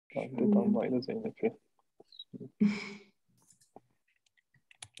Ben de Damla ile Zeynep'i.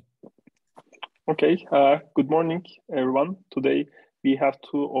 Okay, good morning, everyone. Today we have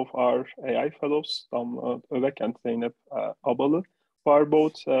two of our AI fellows, Damla Övek and Zeynep Abalı, who are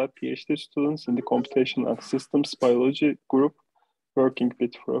both Ph.D. students in the Computational and Systems Biology group, working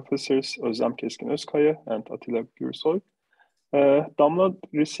with professors Özlem Keskin Özkaya and Attila Gürsoy. Damla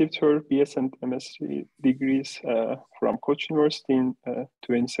received her B.Sc and M.Sc degrees from Koç University in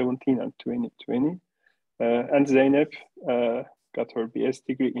 2017 and 2020. And Zeynep got her B.Sc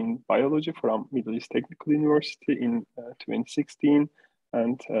degree in biology from Middle East Technical University in 2016.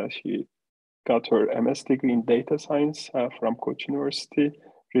 And she got her M.Sc degree in data science from Koç University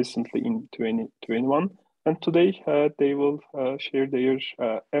recently in 2021. And today they will share their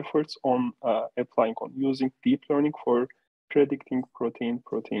efforts on applying on using deep learning for predicting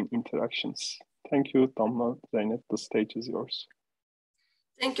protein-protein interactions. Thank you, Damla, Zeynep, the stage is yours.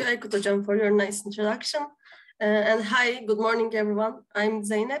 Thank you, Aykut Hocam, for your nice introduction. And hi, good morning, everyone. I'm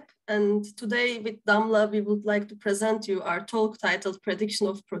Zeynep, and today with Damla, we would like to present you our talk titled Prediction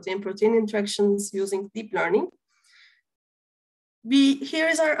of Protein-Protein Interactions Using Deep Learning. Here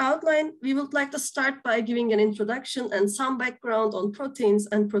is our outline. We would like to start by giving an introduction and some background on proteins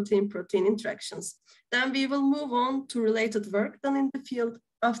and protein-protein interactions. Then we will move on to related work done in the field.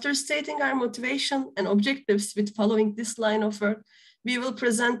 After stating our motivation and objectives with following this line of work, we will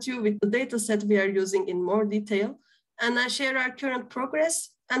present you with the data set we are using in more detail, and then share our current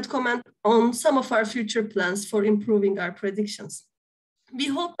progress and comment on some of our future plans for improving our predictions. We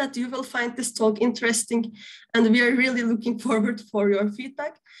hope that you will find this talk interesting, and we are really looking forward for your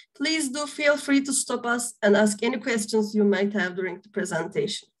feedback. Please do feel free to stop us and ask any questions you might have during the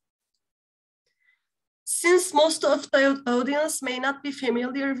presentation. Since most of the audience may not be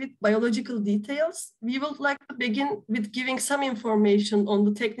familiar with biological details, we would like to begin with giving some information on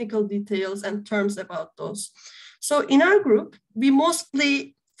the technical details and terms about those. So in our group, we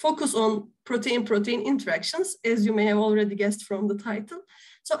mostly focus on protein-protein interactions, as you may have already guessed from the title.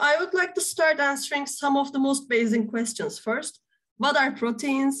 So I would like to start answering some of the most basic questions first. What are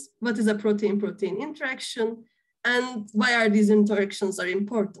proteins? What is a protein-protein interaction? And why are these interactions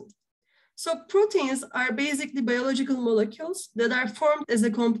important? So proteins are basically biological molecules that are formed as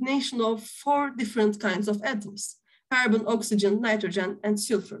a combination of 4 different kinds of atoms: carbon, oxygen, nitrogen, and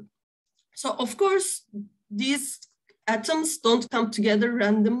sulfur. So of course, these atoms don't come together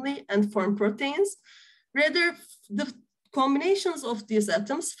randomly and form proteins. Rather, the combinations of these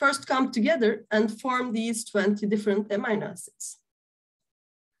atoms first come together and form these 20 different amino acids.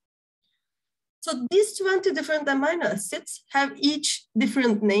 So these 20 different amino acids have each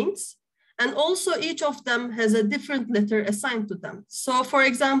different names, and also each of them has a different letter assigned to them. So for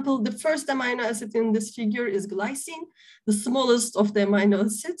example, the first amino acid in this figure is glycine, the smallest of the amino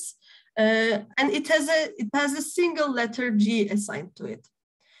acids. And it has a single letter G assigned to it.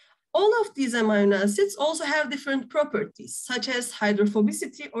 All of these amino acids also have different properties, such as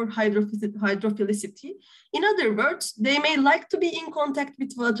hydrophobicity or hydrophilicity. In other words, they may like to be in contact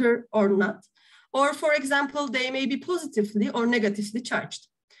with water or not. Or for example, they may be positively or negatively charged.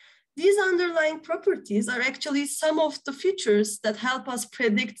 These underlying properties are actually some of the features that help us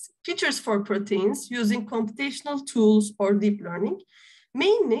predict features for proteins using computational tools or deep learning.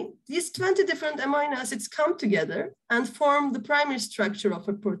 Mainly, these 20 different amino acids come together and form the primary structure of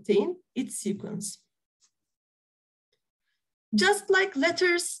a protein, its sequence. Just like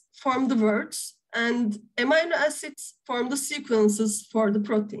letters form the words and amino acids form the sequences for the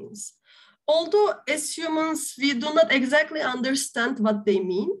proteins. Although as humans, we do not exactly understand what they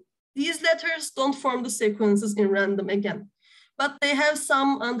mean, these letters don't form the sequences in random again, but they have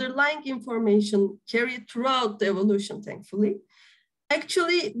some underlying information carried throughout the evolution, thankfully.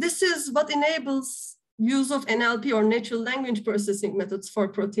 Actually, this is what enables use of NLP or natural language processing methods for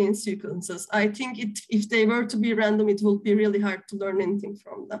protein sequences. I think if they were to be random, it would be really hard to learn anything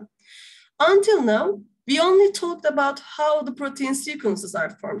from them. Until now, we only talked about how the protein sequences are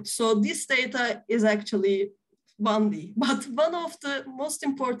formed. So this data is actually 1D, but one of the most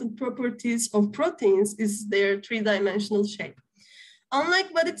important properties of proteins is their 3-dimensional shape.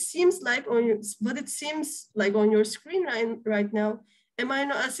 Unlike what it seems like on your screen right now,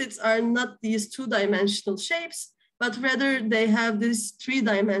 amino acids are not these 2-dimensional shapes, but rather they have this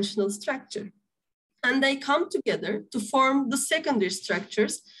 3-dimensional structure. And they come together to form the secondary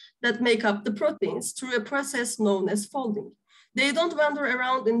structures that make up the proteins through a process known as folding. They don't wander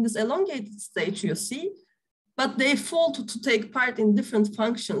around in this elongated stage you see, but they fold to take part in different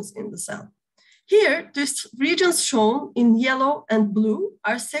functions in the cell. Here, these regions shown in yellow and blue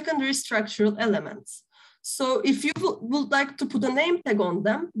are secondary structural elements. So if you would like to put a name tag on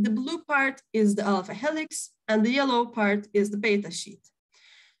them, the blue part is the alpha helix and the yellow part is the beta sheet.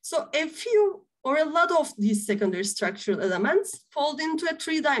 So a few or a lot of these secondary structural elements fold into a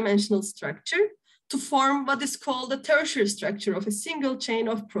three-dimensional structure to form what is called a tertiary structure of a single chain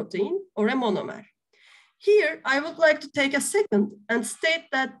of protein or a monomer. Here, I would like to take a second and state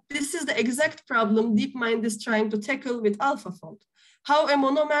that this is the exact problem DeepMind is trying to tackle with AlphaFold. How a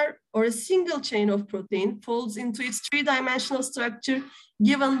monomer or a single chain of protein folds into its three-dimensional structure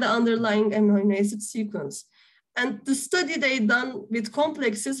given the underlying amino acid sequence. And the study they done with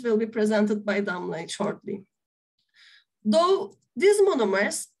complexes will be presented by Damla shortly. Though these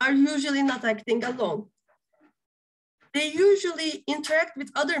monomers are usually not acting alone. They usually interact with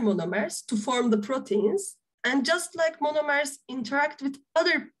other monomers to form the proteins. And just like monomers interact with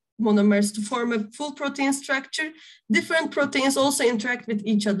other monomers to form a full protein structure, different proteins also interact with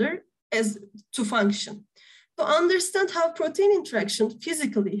each other as to function. To understand how protein interaction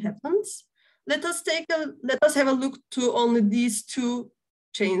physically happens, let us have a look to only these two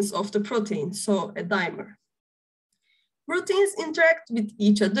chains of the protein, so a dimer. Proteins interact with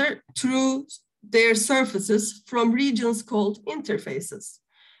each other through their surfaces from regions called interfaces.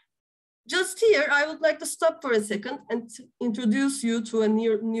 Just here, I would like to stop for a second and introduce you to a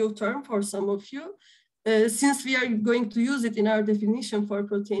new term for some of you, since we are going to use it in our definition for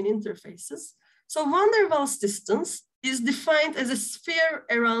protein interfaces. So van der Waals distance is defined as a sphere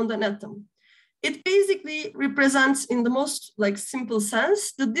around an atom. It basically represents, in the most simple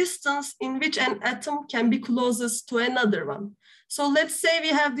sense, the distance in which an atom can be closest to another one. So let's say we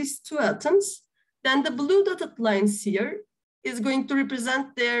have these two atoms, then the blue dotted lines here is going to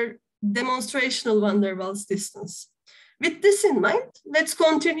represent their demonstrational van der Waals distance. With this in mind, let's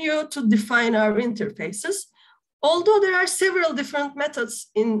continue to define our interfaces. Although there are several different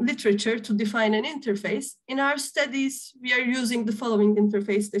methods in literature to define an interface, in our studies, we are using the following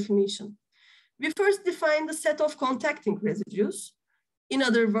interface definition. We first define the set of contacting residues. In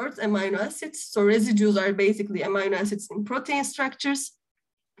other words, amino acids. So residues are basically amino acids in protein structures.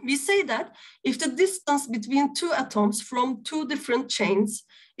 We say that if the distance between two atoms from two different chains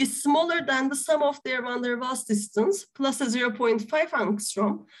is smaller than the sum of their van der Waals distance plus a 0.5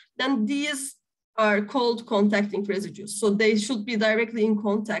 angstrom, then these are called contacting residues. So they should be directly in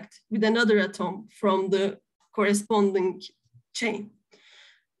contact with another atom from the corresponding chain.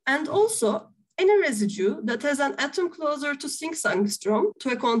 And also, any residue that has an atom closer to 6 angstrom to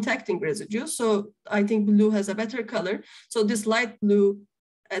a contacting residue, so I think blue has a better color, so this light blue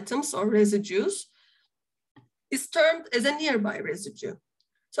atoms or residues is termed as a nearby residue.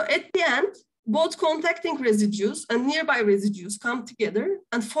 So at the end, both contacting residues and nearby residues come together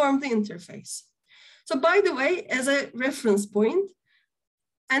and form the interface. So by the way, as a reference point,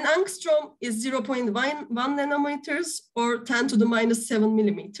 an angstrom is 0.1 nanometers or 10 to the minus 7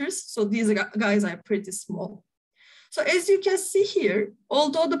 millimeters. So these guys are pretty small. So as you can see here,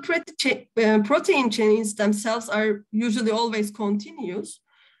 although the protein chains themselves are usually always continuous,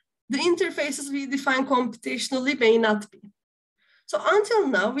 the interfaces we define computationally may not be. So until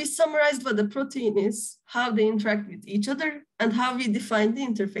now, we summarized what the protein is, how they interact with each other, and how we define the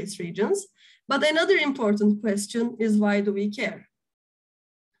interface regions. But another important question is, why do we care?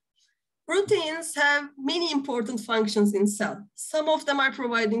 Proteins have many important functions in cell. Some of them are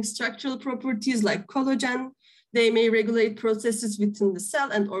providing structural properties like collagen. They may regulate processes within the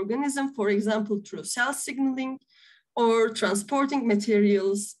cell and organism, for example, through cell signaling or transporting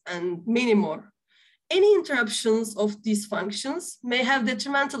materials and many more. Any interruptions of these functions may have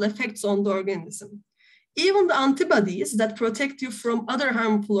detrimental effects on the organism. Even the antibodies that protect you from other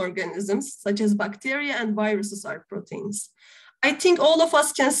harmful organisms, such as bacteria and viruses, are proteins. I think all of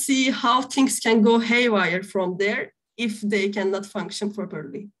us can see how things can go haywire from there if they cannot function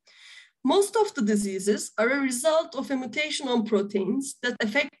properly. Most of the diseases are a result of a mutation on proteins that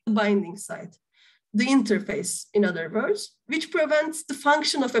affect the binding site, the interface, in other words, which prevents the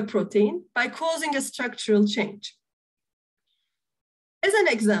function of a protein by causing a structural change. As an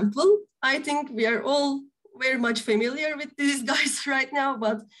example, I think we are all very much familiar with these guys right now,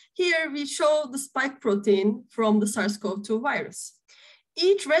 but here we show the spike protein from the SARS-CoV-2 virus.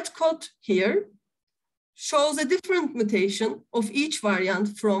 Each red coat here shows a different mutation of each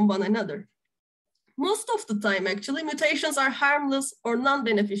variant from one another. Most of the time, actually, mutations are harmless or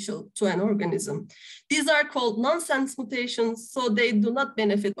non-beneficial to an organism. These are called nonsense mutations, so they do not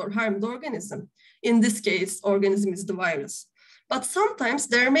benefit or harm the organism. In this case, organism is the virus. But sometimes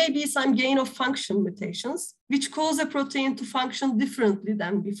there may be some gain of function mutations, which cause a protein to function differently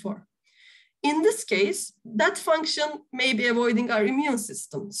than before. In this case, that function may be avoiding our immune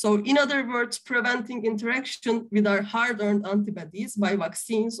system. So in other words, preventing interaction with our hard-earned antibodies by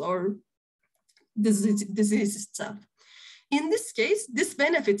vaccines or disease itself. In this case, this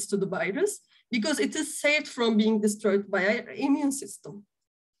benefits to the virus because it is saved from being destroyed by our immune system.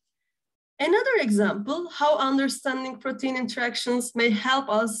 Another example, how understanding protein interactions may help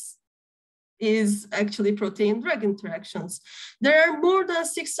us is actually protein-drug interactions. There are more than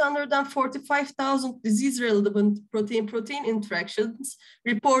 645,000 disease-relevant protein-protein interactions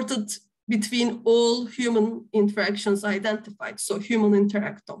reported between all human interactions identified, so human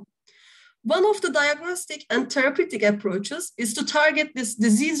interactome. One of the diagnostic and therapeutic approaches is to target these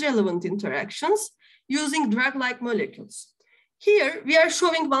disease-relevant interactions using drug-like molecules. Here, we are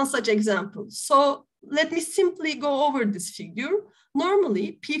showing one such example. So let me simply go over this figure.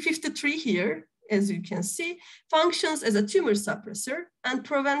 Normally, p53 here, as you can see, functions as a tumor suppressor and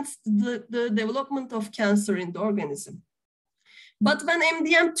prevents the development of cancer in the organism. But when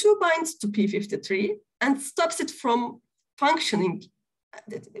MDM2 binds to p53 and stops it from functioning,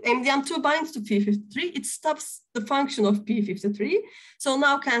 MDM2 binds to p53, it stops the function of p53. So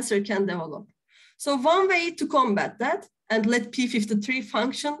now cancer can develop. So one way to combat that and let p53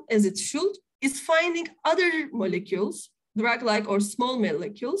 function as it should is finding other molecules, drug-like or small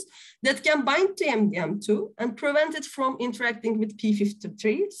molecules, that can bind to MDM2 and prevent it from interacting with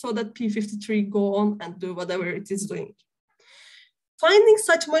p53 so that p53 go on and do whatever it is doing. Finding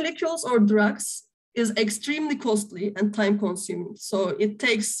such molecules or drugs is extremely costly and time-consuming. So it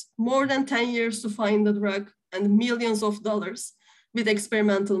takes more than 10 years to find the drug and millions of dollars with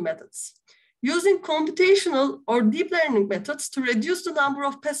experimental methods. Using computational or deep learning methods to reduce the number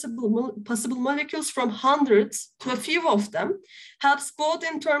of possible molecules from hundreds to a few of them helps both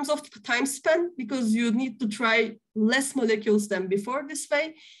in terms of time spent, because you need to try less molecules than before this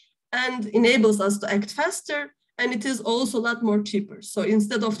way, and enables us to act faster. And it is also a lot more cheaper. So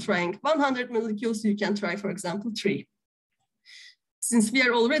instead of trying 100 molecules, you can try, for example, 3. Since we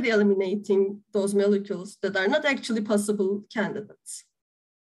are already eliminating those molecules that are not actually possible candidates.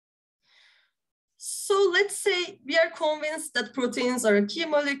 So let's say we are convinced that proteins are a key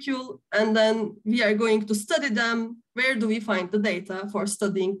molecule, and then we are going to study them. Where do we find the data for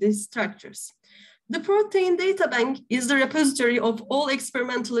studying these structures? The Protein Data Bank is the repository of all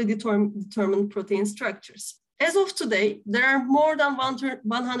experimentally determined protein structures. As of today, there are more than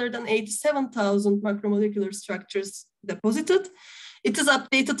 187,000 macromolecular structures deposited. It is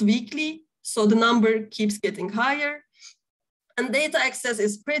updated weekly, so the number keeps getting higher. And data access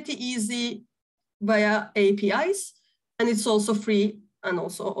is pretty easy via APIs, and it's also free and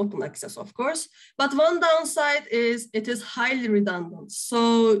also open access, of course. But one downside is it is highly redundant.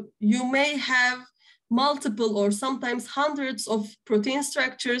 So you may have multiple or sometimes hundreds of protein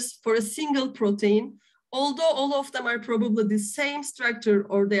structures for a single protein, although all of them are probably the same structure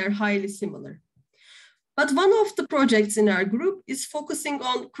or they are highly similar. But one of the projects in our group is focusing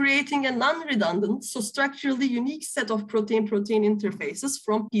on creating a non-redundant, so structurally unique set of protein-protein interfaces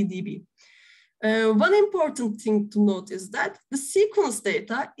from PDB. One important thing to note is that the sequence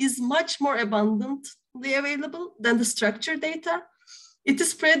data is much more abundantly available than the structure data. It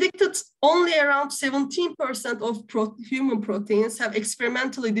is predicted only around 17% of human proteins have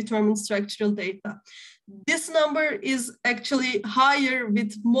experimentally determined structural data. This number is actually higher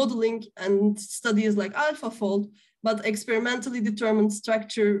with modeling and studies like AlphaFold, but experimentally determined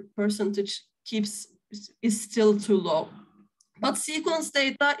structure percentage is still too low. But sequence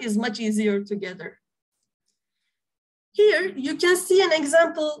data is much easier to gather. Here, you can see an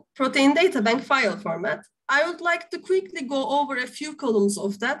example protein data bank file format. I would like to quickly go over a few columns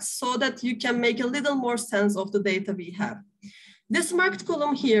of that so that you can make a little more sense of the data we have. This marked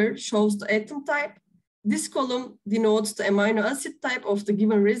column here shows the atom type. This column denotes the amino acid type of the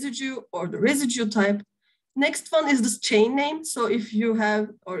given residue or the residue type. Next one is this chain name. So if you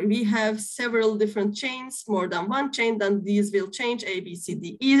have, or we have several different chains, more than one chain, then these will change A, B, C,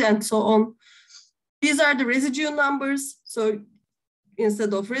 D, E, and so on. These are the residue numbers. So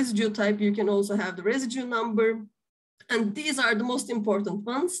instead of residue type, you can also have the residue number. And these are the most important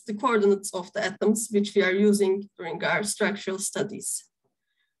ones, the coordinates of the atoms, which we are using during our structural studies.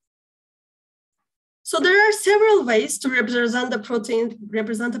 So there are several ways to represent a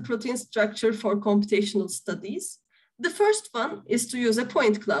protein structure for computational studies. The first one is to use a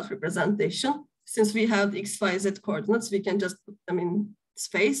point cloud representation. Since we have the X, Y, Z coordinates, we can just put them in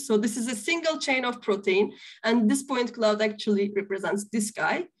space. So this is a single chain of protein, and this point cloud actually represents this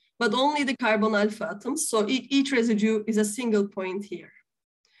guy, but only the carbon alpha atoms. So each residue is a single point here.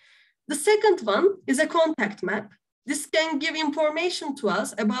 The second one is a contact map. This can give information to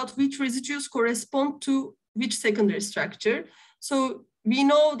us about which residues correspond to which secondary structure. So we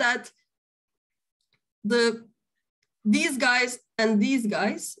know that these guys and these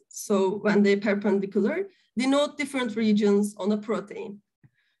guys, so when they're perpendicular, denote different regions on a protein.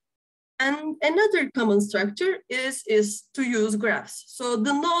 And another common structure is to use graphs. So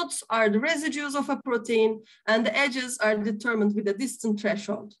the nodes are the residues of a protein and the edges are determined with a distance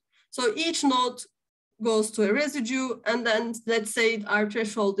threshold. So each node goes to a residue, and then let's say our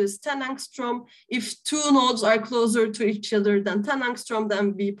threshold is 10 angstrom. If two nodes are closer to each other than 10 angstrom,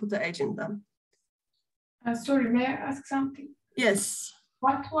 then we put an edge in them. Sorry, may I ask something? Yes.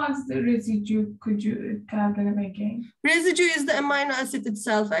 What was the residue? Could you tell them again? Residue is the amino acid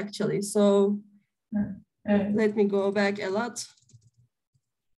itself, actually. So let me go back a lot.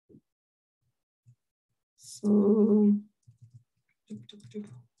 So,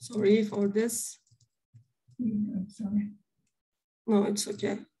 sorry for this. I'm sorry. No, it's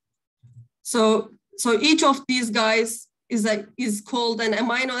okay. So each of these guys is called an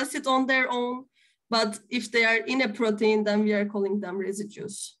amino acid on their own. But if they are in a protein, then we are calling them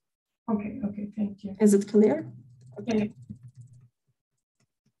residues. Okay, thank you. Is it clear? Okay.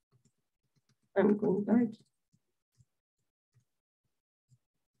 I'm going back.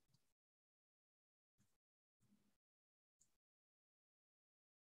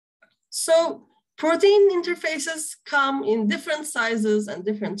 So protein interfaces come in different sizes and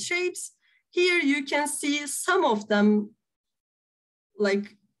different shapes. Here you can see some of them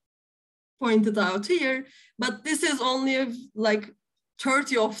like pointed out here, but this is only like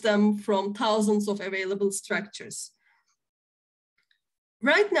 30 of them from thousands of available structures.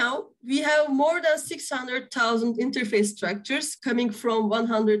 Right now, we have more than 600,000 interface structures coming from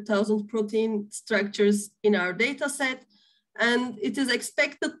 100,000 protein structures in our data set, and it is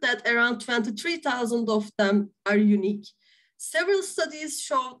expected that around 23,000 of them are unique. Several studies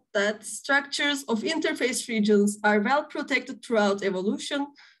show that structures of interface regions are well protected throughout evolution.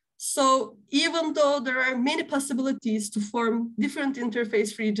 So even though there are many possibilities to form different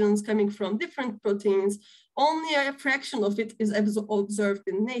interface regions coming from different proteins, only a fraction of it is observed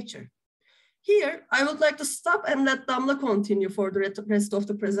in nature. Here, I would like to stop and let Damla continue for the rest of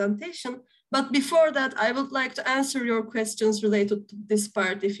the presentation. But before that, I would like to answer your questions related to this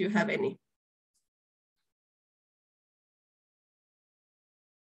part if you have any.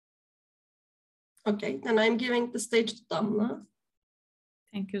 Okay, then I'm giving the stage to Damla.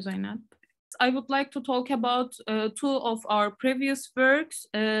 Thank you, Zeynep. I would like to talk about two of our previous works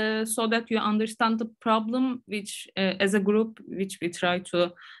so that you understand the problem which, as a group, which we try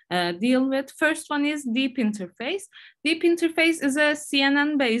to deal with. First one is deep interface. Deep interface is a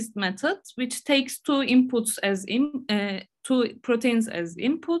CNN-based method which takes two proteins as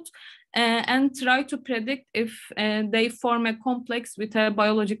input and try to predict if they form a complex with a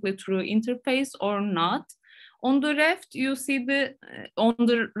biologically true interface or not. On the left, you see on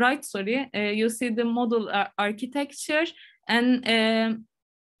the right, you see the model architecture, and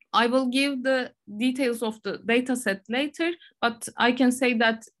I will give the details of the data set later, but I can say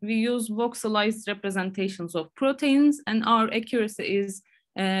that we use voxelized representations of proteins, and our accuracy is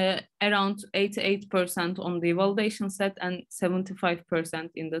around 88% on the validation set and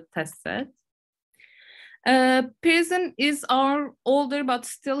 75% in the test set. Pearson is our older but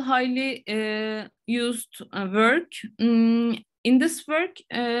still highly used work. In this work,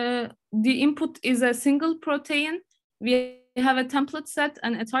 the input is a single protein. We have a template set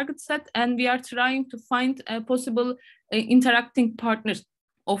and a target set, and we are trying to find possible interacting partners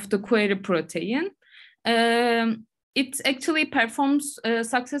of the query protein. It actually performs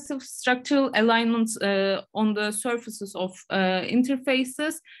successive structural alignments on the surfaces of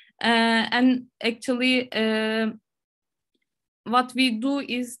interfaces. And actually, what we do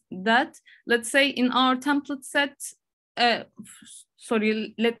is that, let's say in our template set,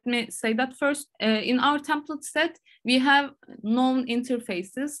 sorry, let me say that first. In our template set, we have known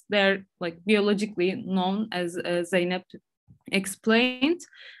interfaces. They're like biologically known, as Zeynep explained.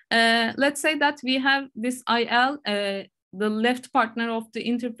 Let's say that we have this IL, the left partner of the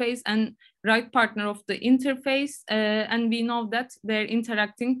interface and right partner of the interface, and we know that they're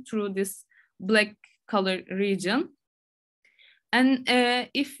interacting through this black color region. And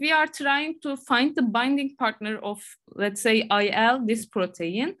if we are trying to find the binding partner of, let's say, IL, this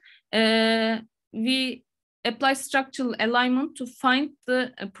protein, we apply structural alignment to find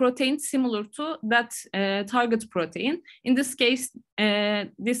the protein similar to that target protein. In this case,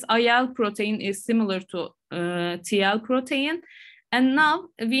 this IL protein is similar to TL protein. And now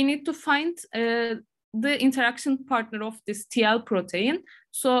we need to find the interaction partner of this TL protein.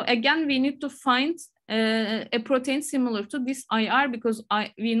 So again, we need to find a protein similar to this IR, because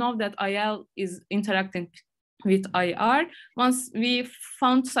we know that IL is interacting with IR. Once we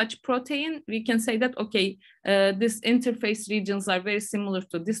found such protein, we can say that, okay, this interface regions are very similar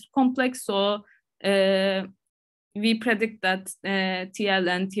to this complex. So we predict that TL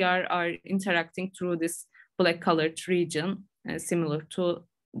and TR are interacting through this black colored region, similar to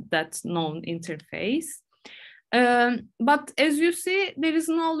that known interface. But as you see, there is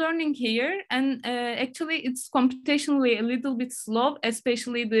no learning here, and actually it's computationally a little bit slow,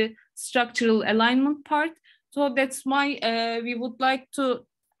 especially the structural alignment part. So that's why we would like to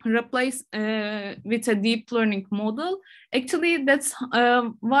replace with a deep learning model. Actually, that's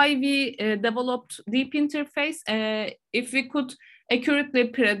why we developed deep interface. If we could accurately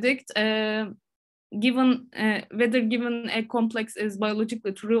predict given whether given a complex is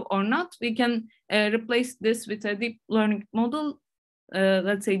biologically true or not, we can replace this with a deep learning model,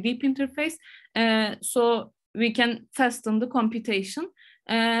 let's say deep interface, so we can fasten the computation.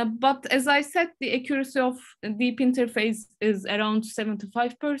 But as I said, the accuracy of deep interface is around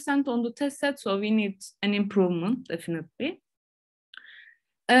 75% on the test set, so we need an improvement, definitely.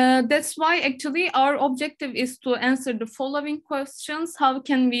 That's why actually our objective is to answer the following questions. How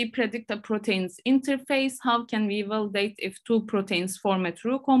can we predict a protein's interface? How can we validate if two proteins form a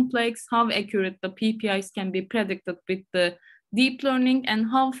true complex? How accurate the PPIs can be predicted with the deep learning, and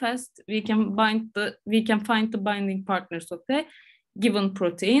how fast we can find the binding partners of the given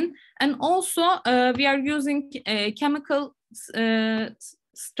protein? And also we are using chemical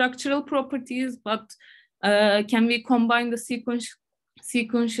structural properties, but can we combine the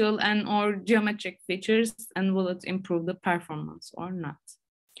sequential and or geometric features, and will it improve the performance or not?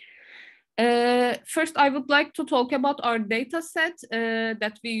 First, I would like to talk about our data set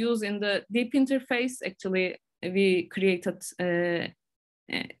that we use in the deep interface. Actually, we created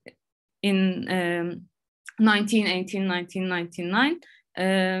in 2019.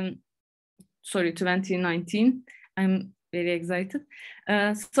 I'm very excited.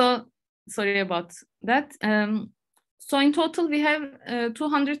 So sorry about that. So in total, we have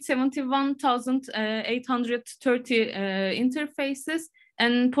 271,830 interfaces,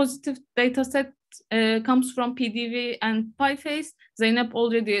 and positive data set comes from PDV and PyFace. Zeynep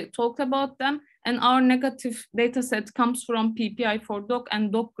already talked about them. And our negative data set comes from PPI for dock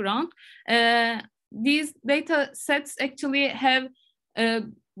and dock ground. These data sets actually have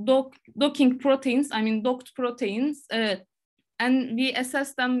docking proteins, I mean docked proteins, and we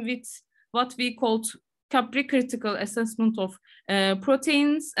assess them with what we called Capri critical assessment of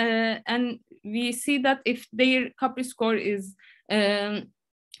proteins, and we see that if their Capri score is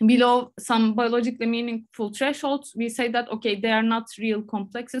below some biologically meaningful thresholds, we say that, okay, they are not real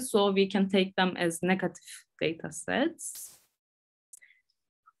complexes, so we can take them as negative data sets.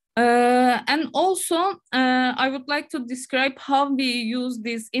 And also, I would like to describe how we use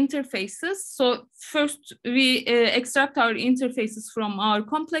these interfaces. So first, we extract our interfaces from our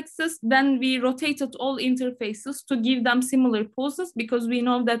complexes. Then we rotated all interfaces to give them similar poses, because we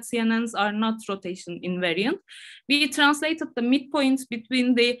know that CNNs are not rotation invariant. We translated the midpoints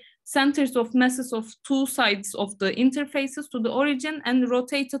between the centers of masses of two sides of the interfaces to the origin, and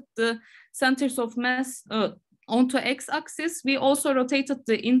rotated the centers of mass onto x-axis. We also rotated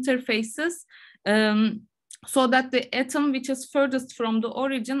the interfaces so that the atom which is furthest from the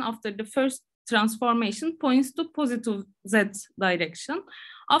origin after the first transformation points to positive z direction.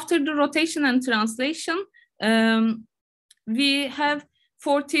 After the rotation and translation, we have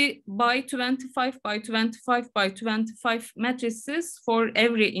 40 by 25 by 25 by 25 matrices for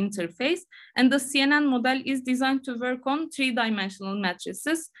every interface, and the CNN model is designed to work on three-dimensional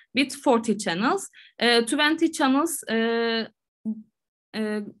matrices with 40 channels. 20 channels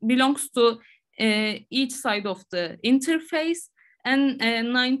belongs to each side of the interface, and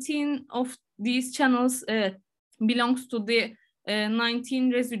 19 of these channels belongs to the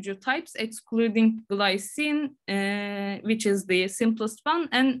 19 residue types, excluding glycine, which is the simplest one,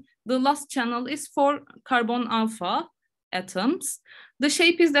 and the last channel is for carbon alpha atoms. The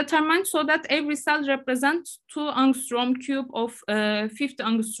shape is determined so that every cell represents 2 angstrom cube of 50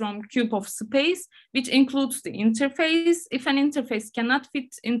 angstrom cube of space, which includes the interface. If an interface cannot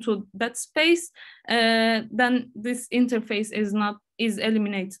fit into that space, then this interface is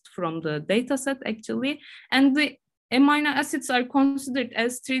eliminated from the data set actually, and the amino acids are considered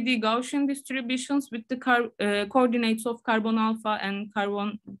as 3D Gaussian distributions with the coordinates of carbon alpha and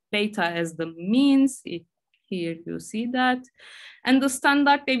carbon beta as the means. Here you see that. And the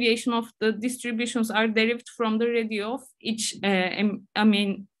standard deviation of the distributions are derived from the radio of each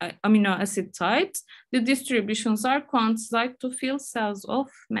amino acid types. The distributions are quantized to fill cells of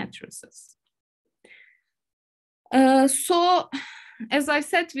matrices. So, as I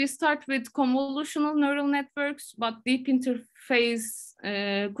said, we start with convolutional neural networks, but deep interface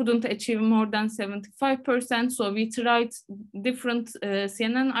couldn't achieve more than 75%. So we tried different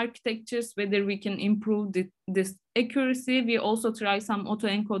CNN architectures, whether we can improve this accuracy. We also try some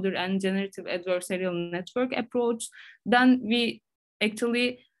autoencoder and generative adversarial network approach. Then we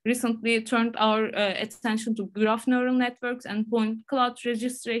actually recently turned our attention to graph neural networks and point cloud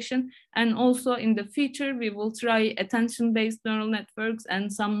registration. And also in the future, we will try attention-based neural networks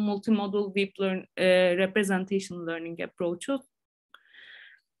and some multimodal deep representation learning approaches.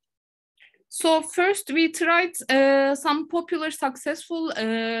 So first we tried some popular successful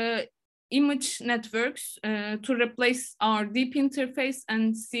image networks to replace our deep interface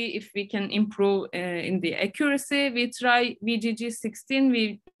and see if we can improve in the accuracy. We try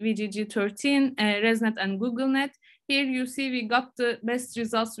VGG16, VGG13, ResNet and GoogleNet. Here you see we got the best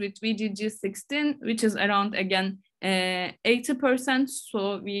results with VGG16, which is around again 80%.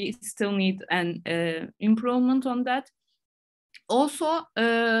 So we still need an improvement on that. Also,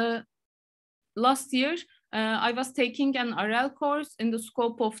 last year, I was taking an RL course. In the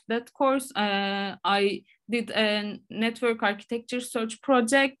scope of that course, I did a network architecture search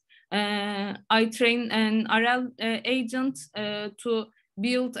project. I trained an RL agent to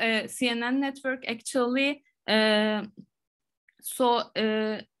build a CNN network, actually. So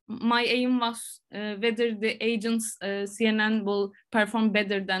my aim was whether the agent's CNN will perform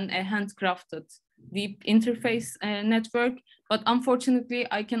better than a handcrafted deep interface network. But unfortunately,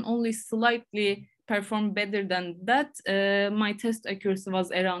 I can only slightly perform better than that. My test accuracy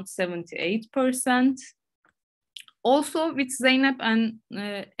was around 78%. Also, with Zeynep and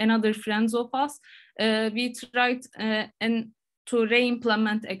another friends of us, we tried to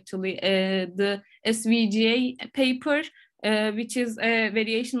re-implement actually the SVGA paper, which is a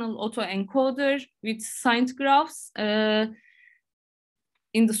variational autoencoder with signed graphs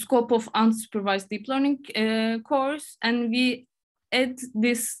in the scope of unsupervised deep learning course. And we add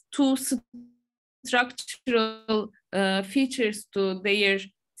these two structural features to their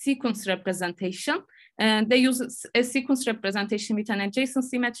sequence representation. And they use a sequence representation with an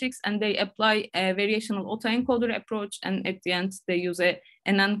adjacency matrix, and they apply a variational autoencoder approach. And at the end, they use an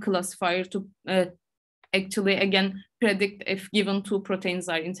NN classifier to actually, again, predict if given two proteins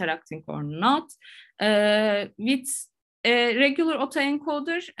are interacting or not. With a regular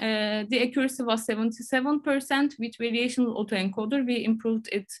autoencoder, the accuracy was 77%. With variational autoencoder, we improved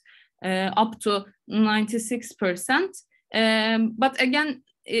it up to 96%. But again,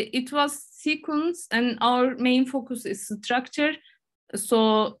 it was sequence, and our main focus is structure.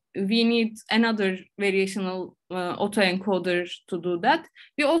 So we need another variational autoencoder to do that.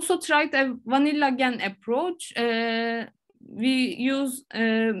 We also tried a vanilla GAN approach. We use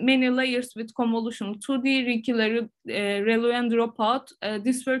many layers with convolutional 2D, Ricci, ReLU, and dropout.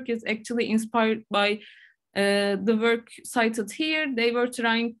 This work is actually inspired by the work cited here. They were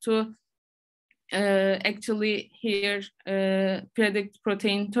trying to actually here predict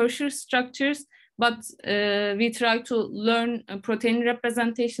protein tertiary structures, but we try to learn protein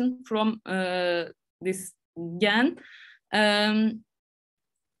representation from this GAN.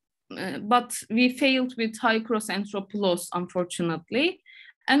 But we failed with high cross entropy loss, unfortunately.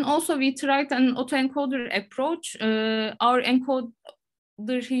 And also we tried an autoencoder approach. Our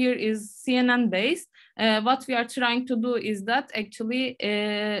encoder here is CNN based. What we are trying to do is that actually,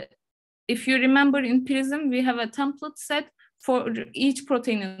 if you remember in PRISM, we have a template set. For each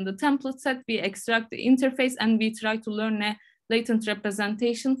protein in the template set, we extract the interface and we try to learn a latent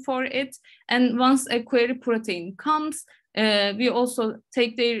representation for it. And once a query protein comes, we also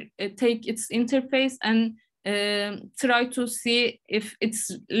take its interface and try to see if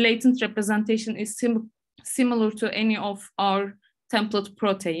its latent representation is similar to any of our template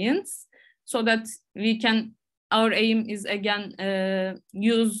proteins, so that we can, our aim is again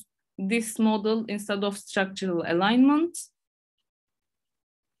use this model instead of structural alignment.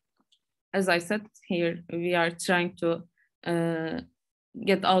 As I said, here we are trying to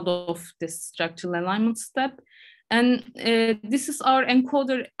get out of this structural alignment step. And this is our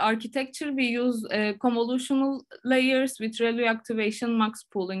encoder architecture. We use convolutional layers with ReLU activation, max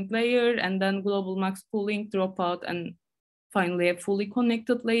pooling layer, and then global max pooling, dropout, and finally a fully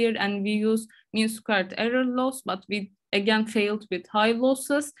connected layer. And we use mean squared error loss, but we again failed with high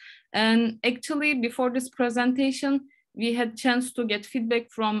losses. And actually, before this presentation, we had chance to get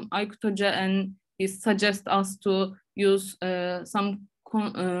feedback from Aykut Hoca, and he suggests us to use some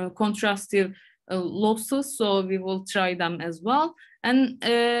contrastive losses, so we will try them as well. And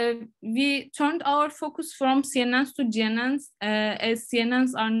we turned our focus from CNNs to GNNs, as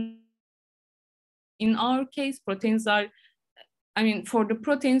CNNs are in our case, proteins are, I mean, for the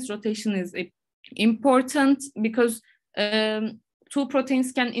proteins, rotation is important because two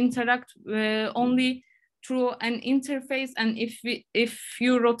proteins can interact only through an interface, and if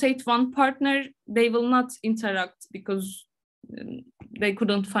you rotate one partner, they will not interact because they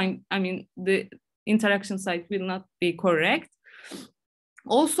couldn't find, I mean, the interaction site will not be correct.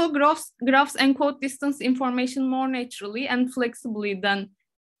 Also, graphs encode distance information more naturally and flexibly than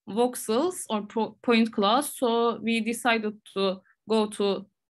voxels or point clouds, so we decided to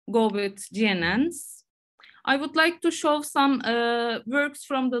go with GNNs. I would like to show some works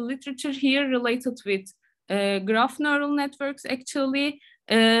from the literature here related with graph neural networks. Actually,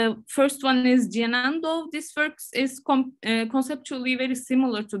 first one is GNN, though this work is conceptually very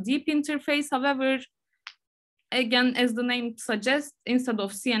similar to deep interface. However, again, as the name suggests, instead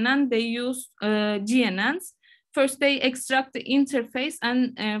of CNN, they use GNNs. First, they extract the interface,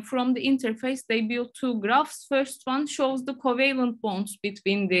 and from the interface, they build two graphs. First one shows the covalent bonds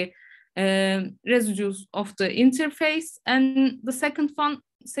between the residues of the interface, and the second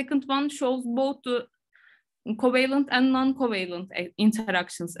one shows both the covalent and non-covalent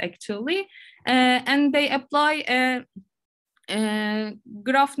interactions, actually. And they apply a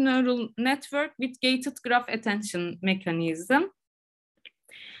graph neural network with gated graph attention mechanism.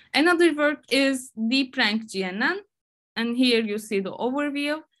 Another work is deep rank GNN, and here you see the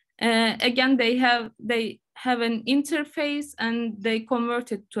overview. Again, they have an interface and they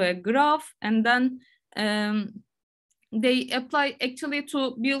convert it to a graph, and then they apply, actually,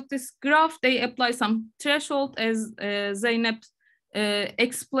 to build this graph, they apply some threshold, as Zeynep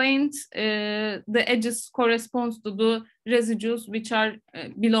explained. The edges corresponds to the residues which are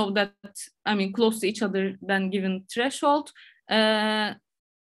below that, I mean, close to each other than given threshold.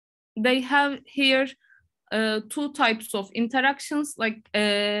 They have here two types of interactions, like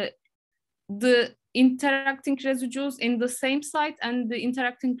the interacting residues in the same site and the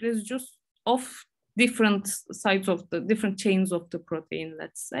interacting residues of different sides of the different chains of the protein,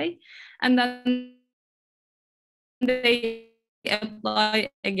 let's say. And then they apply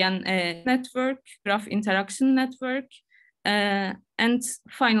again a network, graph interaction network. And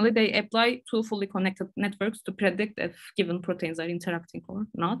finally, they apply two fully connected networks to predict if given proteins are interacting or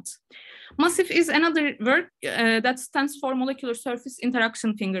not. MASSIF is another work that stands for molecular surface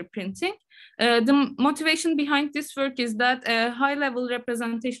interaction fingerprinting. The motivation behind this work is that a high-level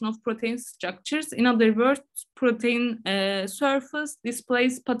representation of protein structures, in other words, protein surface,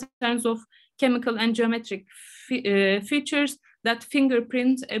 displays patterns of chemical and geometric features that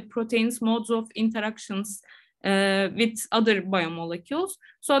fingerprint a protein's modes of interactions with other biomolecules.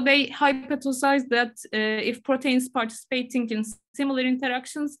 So they hypothesize that if proteins participating in similar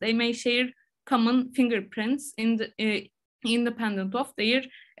interactions, they may share common fingerprints in the, independent of their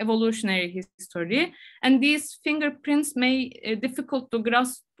evolutionary history. And these fingerprints may be difficult to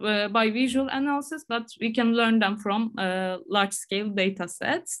grasp by visual analysis, but we can learn them from large-scale data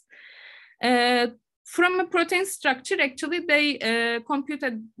sets. From a protein structure, actually, they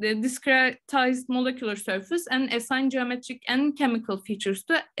computed the discretized molecular surface and assigned geometric and chemical features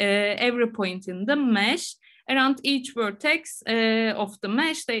to every point in the mesh. Around each vertex of the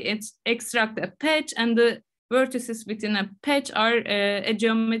mesh, they extract a patch, and the vertices within a patch are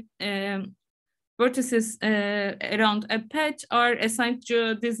vertices around a patch are assigned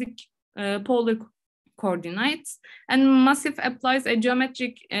geodesic polar coordinates, and MASSIF applies a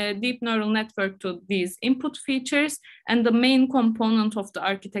geometric deep neural network to these input features, and the main component of the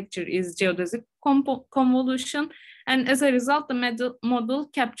architecture is geodesic convolution, and as a result, the model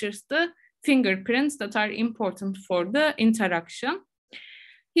captures the fingerprints that are important for the interaction.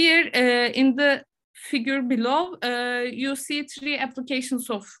 Here in the figure below, you see three applications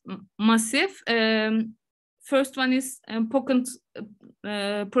of MASSIF. First one is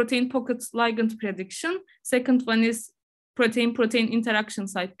protein pocket ligand prediction. Second one is protein-protein interaction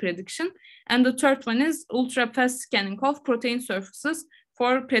site prediction. And the third one is ultra-fast scanning of protein surfaces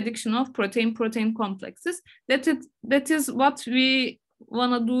for prediction of protein-protein complexes. That is what we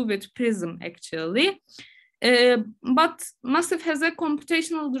want to do with PRISM, actually. But MASSIF has a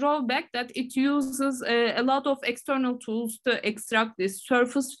computational drawback that it uses a lot of external tools to extract these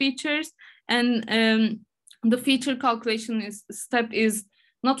surface features, and the feature calculation step is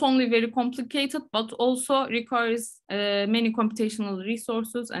not only very complicated, but also requires many computational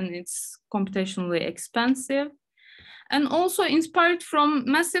resources, and it's computationally expensive. And also inspired from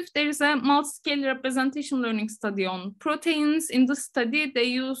MASSIF, there is a multi-scale representation learning study on proteins. In the study, they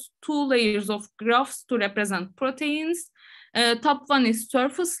use two layers of graphs to represent proteins. Top one is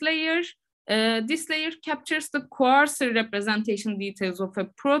surface layer. This layer captures the coarser representation details of a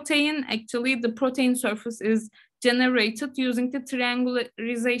protein. Actually, the protein surface is generated using the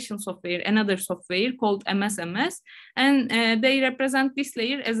triangularization software, another software called MSMS. And they represent this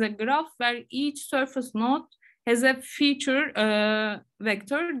layer as a graph where each surface node has a feature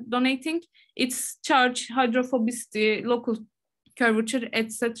vector donating its charge, hydrophobicity, local curvature,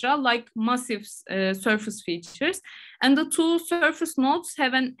 etc., like massive surface features. And the two surface nodes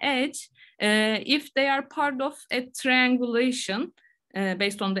have an edge if they are part of a triangulation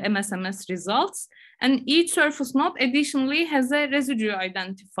based on the MSMS results. And each surface node additionally has a residue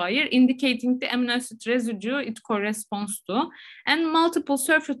identifier indicating the amino acid residue it corresponds to. And multiple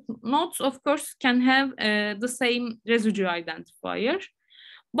surface nodes, of course, can have the same residue identifier.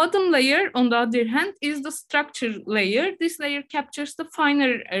 Bottom layer, on the other hand, is the structure layer. This layer captures the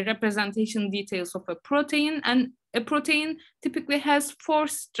finer representation details of a protein, and a protein typically has 4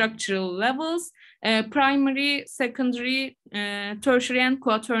 structural levels, primary, secondary, tertiary, and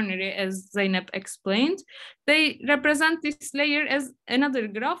quaternary, as Zeynep explained. They represent this layer as another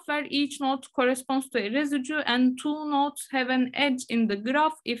graph where each node corresponds to a residue, and 2 nodes have an edge in the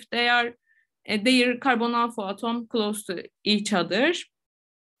graph if they are their carbon alpha atom close to each other,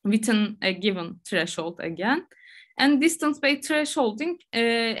 within a given threshold again. And distance-based thresholding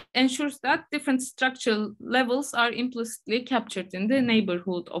ensures that different structural levels are implicitly captured in the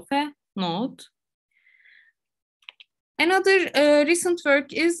neighborhood of a node. Another recent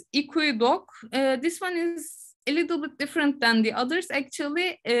work is EquiDoc. This one is a little bit different than the others.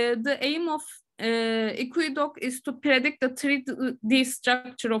 Actually, the aim of EquiDoc is to predict the 3D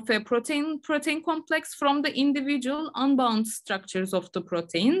structure of a protein complex from the individual unbound structures of the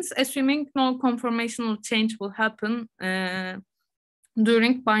proteins, assuming no conformational change will happen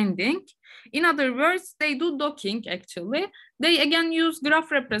during binding. In other words, they do docking actually. They again use graph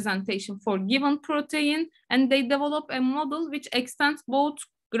representation for given protein, and they develop a model which extends both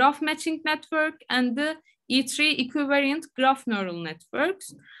graph matching network and the E3 equivariant graph neural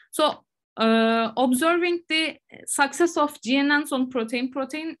networks. So observing the success of GNNs on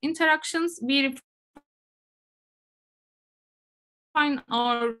protein-protein interactions, we refine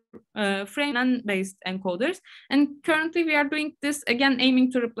our frame-based encoders. And currently we are doing this again,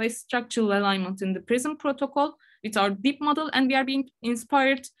 aiming to replace structural alignment in the PRISM protocol with our deep model. And we are being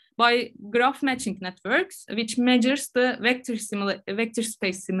inspired by graph matching networks, which measures the vector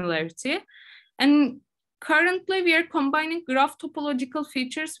space similarity. And currently, we are combining graph topological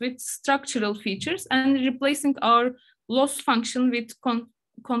features with structural features and replacing our loss function with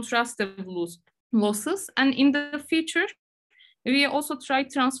contrastive losses. And in the future, we also try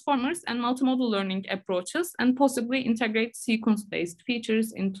transformers and multimodal learning approaches and possibly integrate sequence-based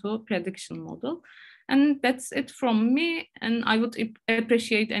features into prediction model. And that's it from me. And I would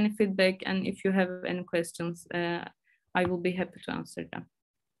appreciate any feedback. And if you have any questions, I will be happy to answer them.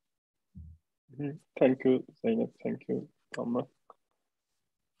 Thank you, Zeynep. Thank you, Damla.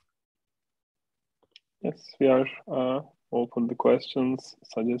 Yes, we are open to questions,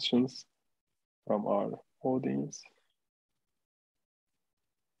 suggestions from our audience.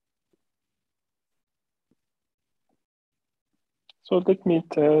 So let me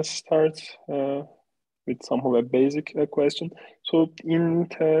start with somehow a basic question. So in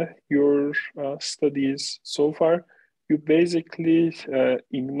your studies so far, you basically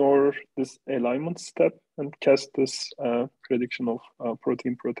ignore this alignment step and cast this prediction of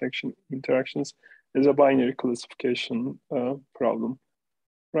protein protection interactions as a binary classification problem,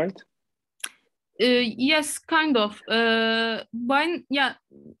 right? Yes, kind of. Yeah,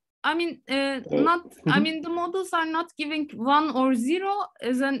 I mean, I mean, the models are not giving 1 or 0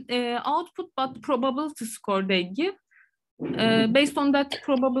 as an output, but probability score they give. Based on that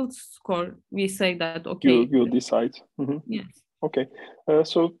probability score, we say that, okay. You decide. Yes. Okay.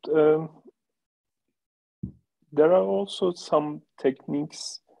 So there are also some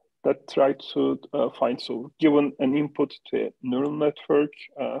techniques that try to find, so given an input to a neural network,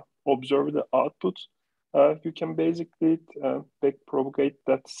 observe the output, you can basically backpropagate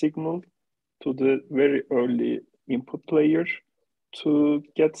that signal to the very early input layer to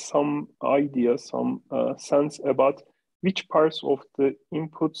get some idea, some sense about which parts of the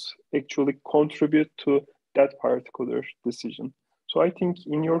inputs actually contribute to that particular decision. So I think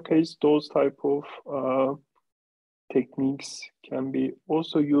in your case, those type of techniques can be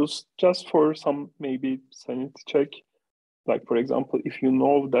also used just for some maybe sanity check. Like, for example, if you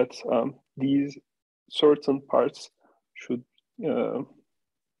know that these certain parts should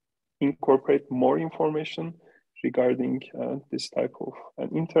incorporate more information regarding this type of an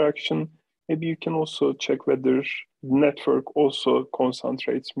interaction, maybe you can also check whether network also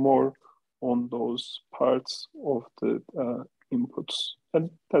concentrates more on those parts of the inputs. And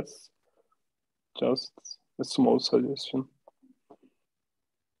that's just a small suggestion.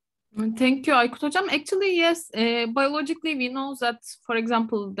 Thank you, Aykut Hocam. Actually, yes, biologically we know that, for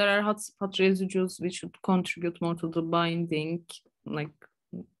example, there are hotspot residues which should contribute more to the binding, like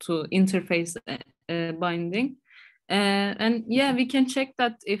to interface binding. And yeah, we can check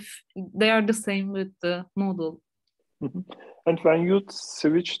that if they are the same with the model. Mm-hmm. And when you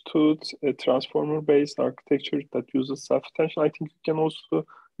switch to a transformer-based architecture that uses self-attention, I think you can also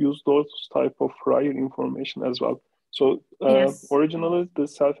use those type of prior information as well. So yes. Originally, the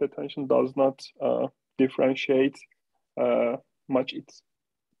self-attention does not differentiate much. It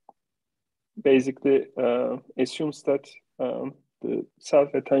basically assumes that the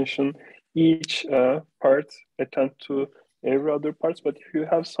self-attention, each part attend to every other parts. But if you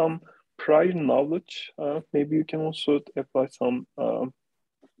have some prior knowledge, maybe you can also apply some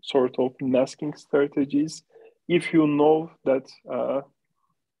sort of masking strategies. If you know that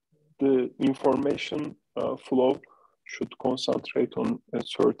the information flow should concentrate on a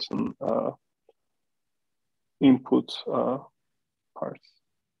certain input parts.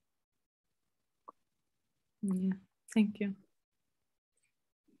 Yeah, thank you.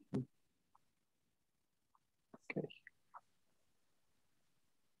 Okay.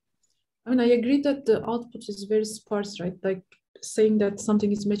 I mean, I agree that the output is very sparse, right? Like saying that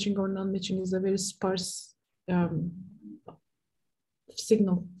something is matching or non-matching is a very sparse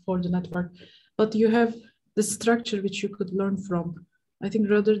signal for the network. But you have the structure which you could learn from. I think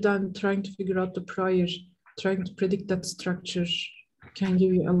rather than trying to figure out the prior, trying to predict that structure can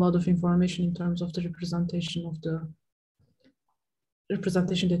give you a lot of information in terms of the representation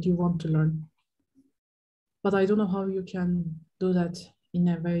that you want to learn. But I don't know how you can do that in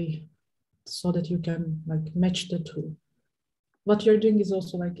a way so that you can like match the two. What you're doing is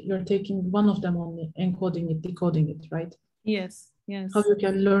also like you're taking one of them only, encoding it, decoding it, right? Yes, yes. How you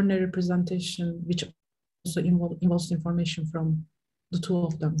can learn a representation which also involves information from the two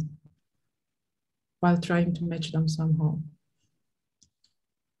of them while trying to match them somehow.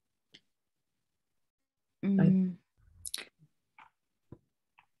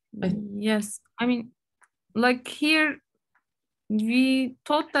 Yes, I mean, like here, we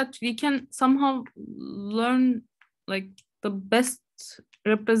thought that we can somehow learn like the best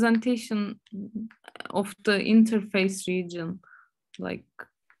representation of the interface region, like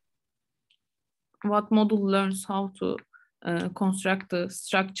what model learns how to construct the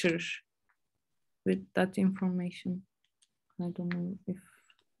structure with that information. I don't know if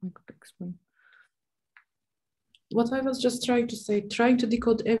I could explain. What I was just trying to say, trying to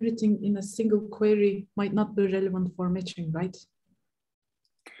decode everything in a single query might not be relevant for matching, right?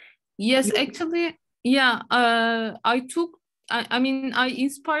 Yes, actually, yeah. I mean, I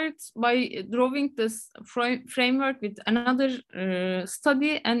inspired by drawing this framework with another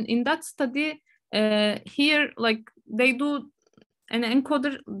study, and in that study, here, like they do an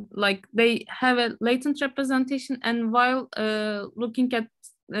encoder, like they have a latent representation, and while looking at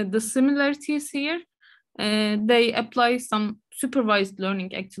the similarities here, they apply some supervised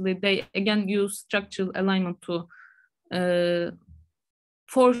learning. Actually, they again use structural alignment to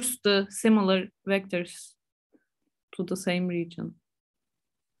force the similar vectors to the same region.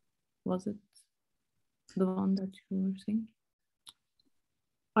 Was it the one that you were saying?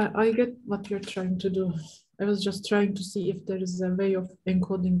 I get what you're trying to do. I was just trying to see if there is a way of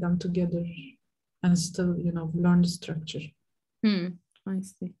encoding them together and still, you know, learn the structure. I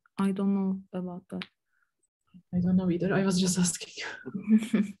see. I don't know about that. I don't know either. I was just asking.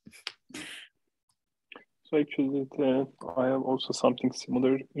 So actually, I have also something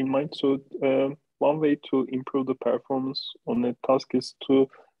similar in mind. So one way to improve the performance on a task is to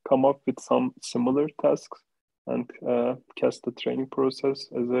come up with some similar tasks and cast the training process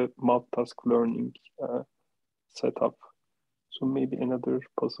as a multitask learning setup. So maybe another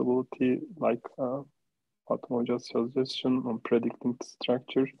possibility, like Fatma's suggestion on predicting the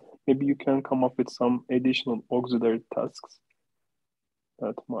structure, maybe you can come up with some additional auxiliary tasks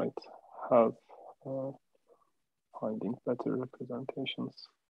that might have finding better representations.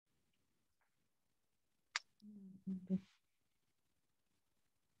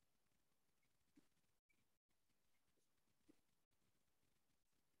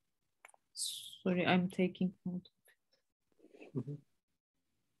 Sorry, I'm taking note.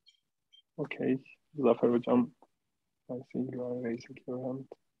 Okay, Zafer Hocam, I see you are raising your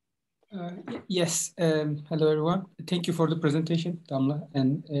hand. Yes, hello everyone. Thank you for the presentation, Damla.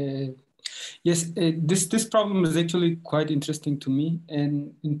 And yes, this problem is actually quite interesting to me.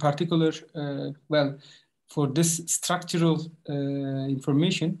 And in particular, well, for this structural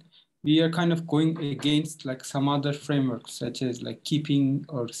information, we are kind of going against like some other frameworks, such as like keeping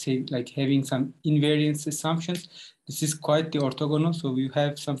or say like having some invariance assumptions. This is quite the orthogonal. So we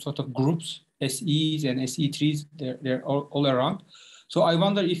have some sort of groups, SEs and SE3s, they're all around. So I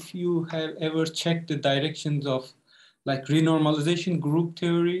wonder if you have ever checked the directions of like renormalization group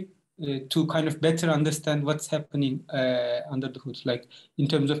theory to kind of better understand what's happening under the hood, like in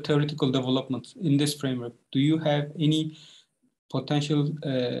terms of theoretical developments in this framework. Do you have any potential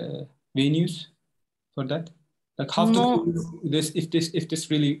venues for that? Like how to do this if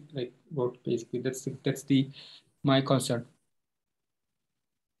this really like worked, basically. That's my concern.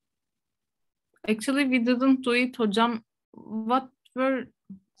 Actually, we didn't do it, hocam. What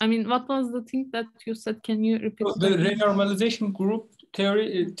was the thing that you said? Can you repeat? So the renormalization group theory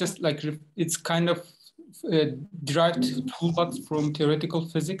is just like it's kind of derived toolbox from theoretical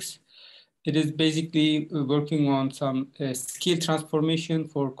physics. It is basically working on some scale transformation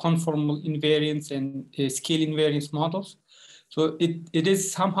for conformal invariance and scale invariance models. So it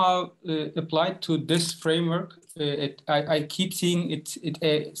is somehow applied to this framework. I keep seeing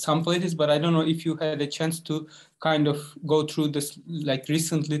it some places, but I don't know if you had a chance to kind of go through this like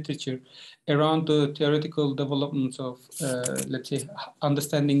recent literature around the theoretical developments of, let's say,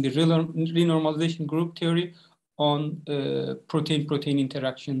 understanding the renormalization group theory on protein-protein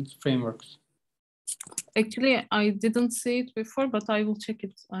interactions frameworks. Actually, I didn't see it before, but I will check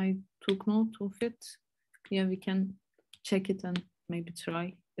it. I took note of it. Yeah, we can check it and maybe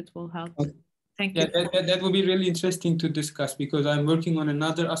try. It will help. Okay. Thank you. That would be really interesting to discuss, because I'm working on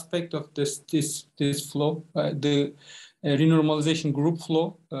another aspect of this flow, the renormalization group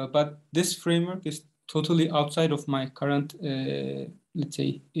flow. But this framework is totally outside of my current, let's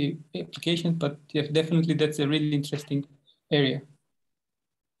say, application. But yeah, definitely that's a really interesting area.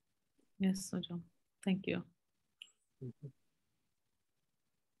 Yes, hocam. Thank you.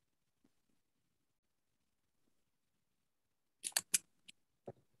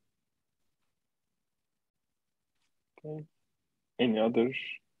 Okay. Any other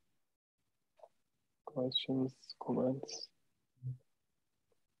questions, comments?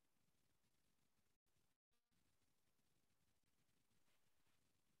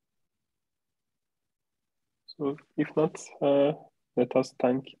 So if not, let us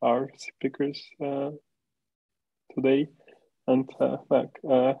thank our speakers today, and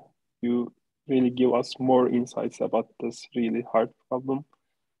you really give us more insights about this really hard problem,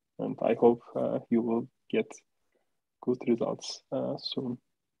 and I hope you will get good results soon.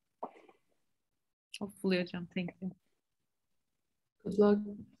 Hopefully, hocam. Thank you. Good luck.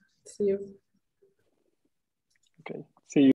 See you. Okay.